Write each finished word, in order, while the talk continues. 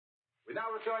We now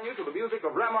return you to the music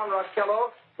of Ramon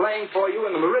Rockello, playing for you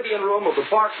in the Meridian Room of the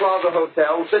Park Plaza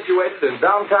Hotel, situated in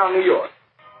downtown New York.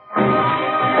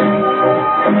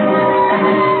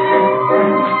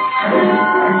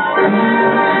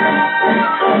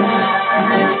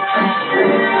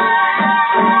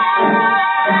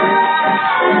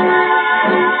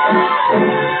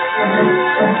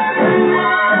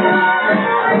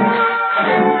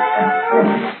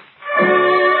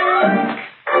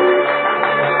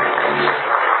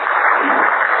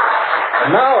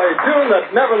 And now a tune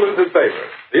that never loses favor,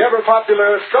 the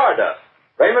ever-popular Stardust,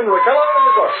 Raymond Rockello and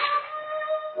his orchestra.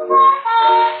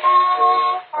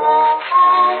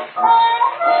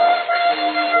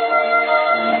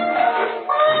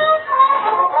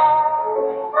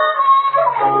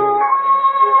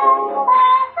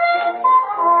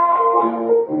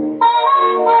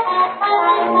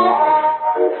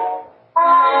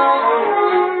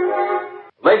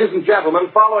 Ladies and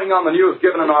gentlemen, following on the news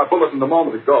given in our bulletin a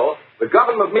moment ago, the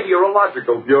Government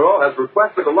Meteorological Bureau has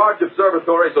requested the large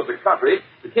observatories of the country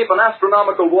to keep an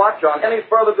astronomical watch on any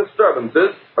further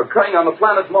disturbances occurring on the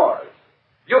planet Mars.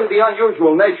 Due to the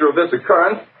unusual nature of this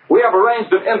occurrence, we have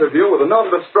arranged an interview with a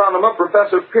noted astronomer,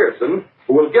 Professor Pearson,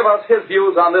 who will give us his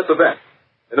views on this event.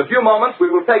 In a few moments,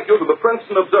 we will take you to the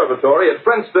Princeton Observatory at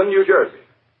Princeton, New Jersey.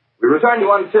 We return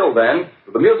you until then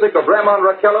to the music of Ramon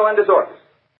Rockello and his orchestra.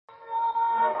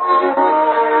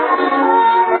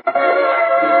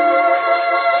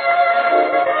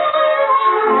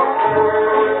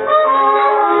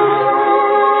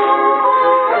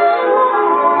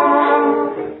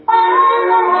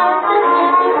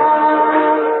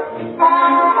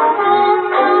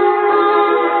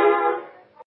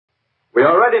 We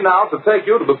are ready now to take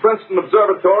you to the Princeton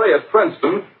Observatory at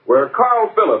Princeton, where Carl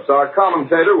Phillips, our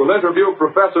commentator, will interview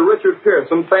Professor Richard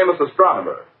Pearson, famous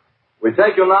astronomer. We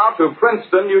take you now to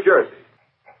Princeton, New Jersey.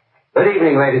 Good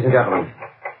evening, ladies and gentlemen.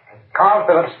 Carl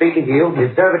Phillips speaking to you from the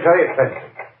observatory at Princeton.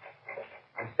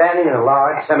 I'm standing in a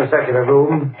large semicircular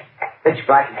room, pitch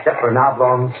black except for an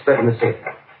oblong split in the ceiling.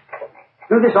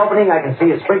 Through this opening, I can see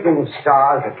a sprinkling of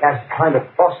stars that cast a kind of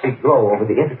frosty glow over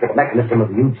the intricate mechanism of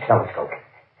the huge telescope.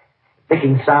 The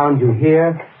ticking sound you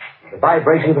hear is the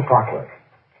vibration of the clockwork.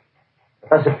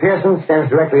 Professor Pearson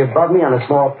stands directly above me on a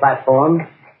small platform,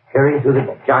 peering through the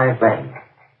giant lens.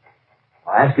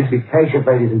 I ask you to be patient,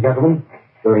 ladies and gentlemen,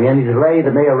 during any delay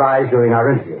that may arise during our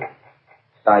interview.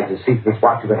 Besides the ceaseless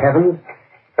watch of the heavens,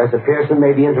 Professor Pearson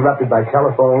may be interrupted by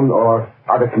telephone or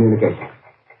other communications.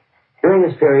 During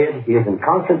this period, he is in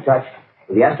constant touch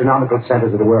with the astronomical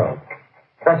centers of the world.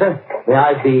 Professor, may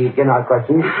I begin our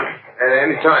questions?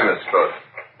 Any time, Mr. Phillips.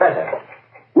 Professor,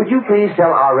 would you please tell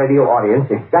our radio audience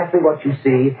exactly what you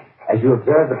see as you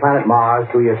observe the planet Mars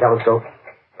through your telescope?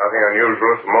 Nothing unusual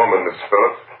at the moment, Mr.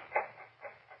 Phillips.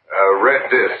 A red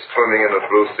disk swimming in the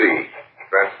blue sea.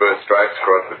 Transverse stripes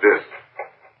across the disk.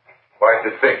 Quite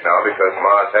distinct now because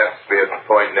Mars happens to be at the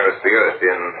point nearest the Earth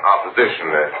in opposition,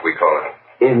 as we call it.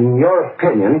 In your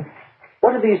opinion,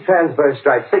 what do these transverse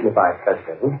stripes signify, Professor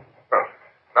Pearson? Well,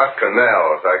 not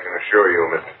canals, I can assure you,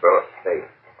 Mr. Phillips.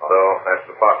 Although that's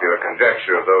the popular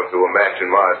conjecture of those who imagine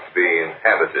Mars to be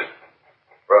inhabited.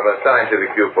 From a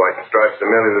scientific viewpoint, the stripes are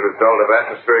merely the result of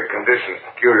atmospheric conditions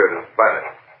peculiar to the planet.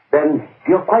 Then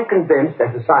you're quite convinced,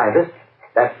 as a scientist,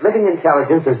 that living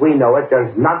intelligence as we know it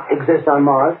does not exist on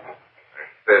Mars?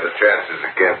 I'd say the chances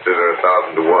against it are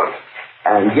 1,000 to 1.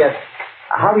 And yet,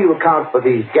 how do you account for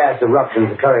these gas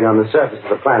eruptions occurring on the surface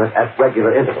of the planet at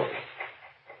regular intervals?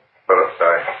 Phillips,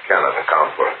 I cannot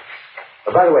account for it.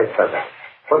 By the way, Professor,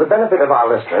 for the benefit of our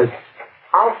listeners,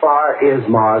 how far is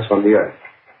Mars from the Earth?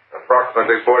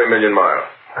 Approximately 40 million miles.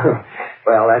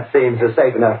 Well, that seems a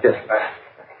safe enough distance.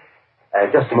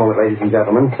 Just a moment, ladies and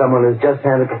gentlemen. Someone has just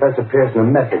handed Professor Pearson a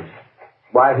message.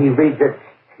 While he reads it,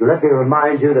 let me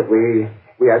remind you that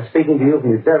we are speaking to you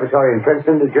from the observatory in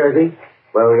Princeton, New Jersey,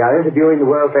 where we are interviewing the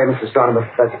world-famous astronomer,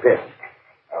 Professor Pearson.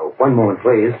 One moment,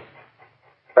 please.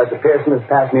 Professor Pearson has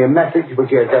passed me a message which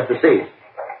he has just received.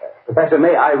 Professor,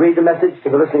 may I read the message to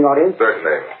the listening audience?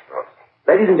 Certainly.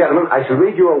 Ladies and gentlemen, I shall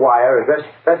read you a wire addressed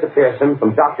to Professor Pearson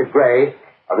from Dr. Gray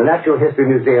of the Natural History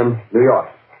Museum, New York.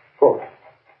 Quote,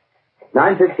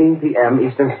 9:15 p.m.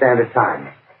 Eastern Standard Time.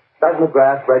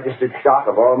 Seismograph registered shock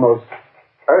of almost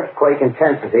earthquake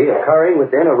intensity occurring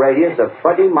within a radius of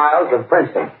 20 miles of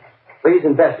Princeton. Please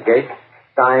investigate.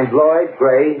 Signed, Lloyd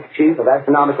Gray, Chief of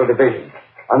Astronomical Division.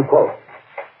 Unquote.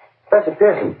 Professor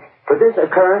Pearson, could this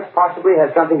occurrence possibly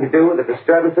have something to do with the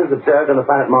disturbances observed on the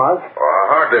planet Mars?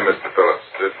 Hardly, Mr. Phillips.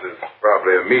 This is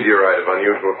probably a meteorite of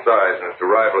unusual size, and its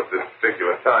arrival at this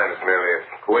particular time is merely a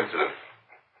coincidence.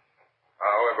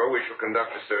 However, we shall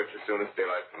conduct a search as soon as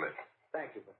daylight permits. Thank you, Professor.